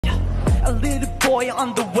a little boy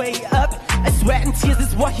on the way up. I sweat and tears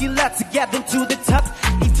is what he left to get them to the top.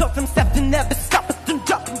 He told himself to never stop, don't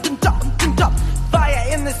drop, don't drop, don't drop. Fire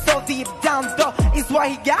in the soul deep down though is what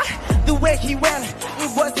he got. The way he went,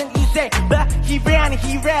 it wasn't easy, but he ran,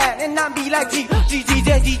 and I'd be like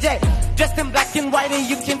DJ. Dressed in black and white and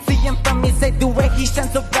you can see him from his side. The way he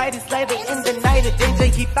shines so bright, it's later in the night, a danger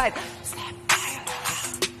he fight.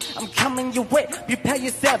 I'm coming your way, prepare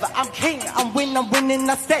yourself, I'm king, I'm winning,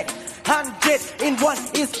 I stay. 100 in 1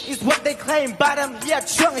 is what they claim, but I'm here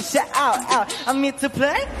trying to shout out. I'm here to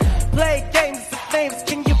play games of names,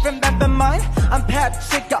 can you remember mine? I'm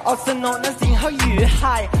Patrick, also known as How You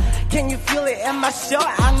High. Can you feel it in my show?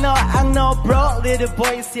 I know, bro, little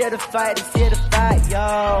boy is here to fight,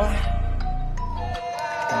 yo.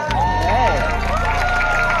 Hey.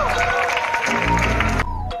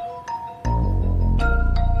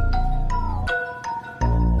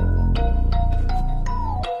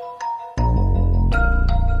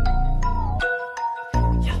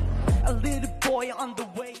 A little boy on the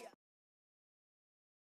way.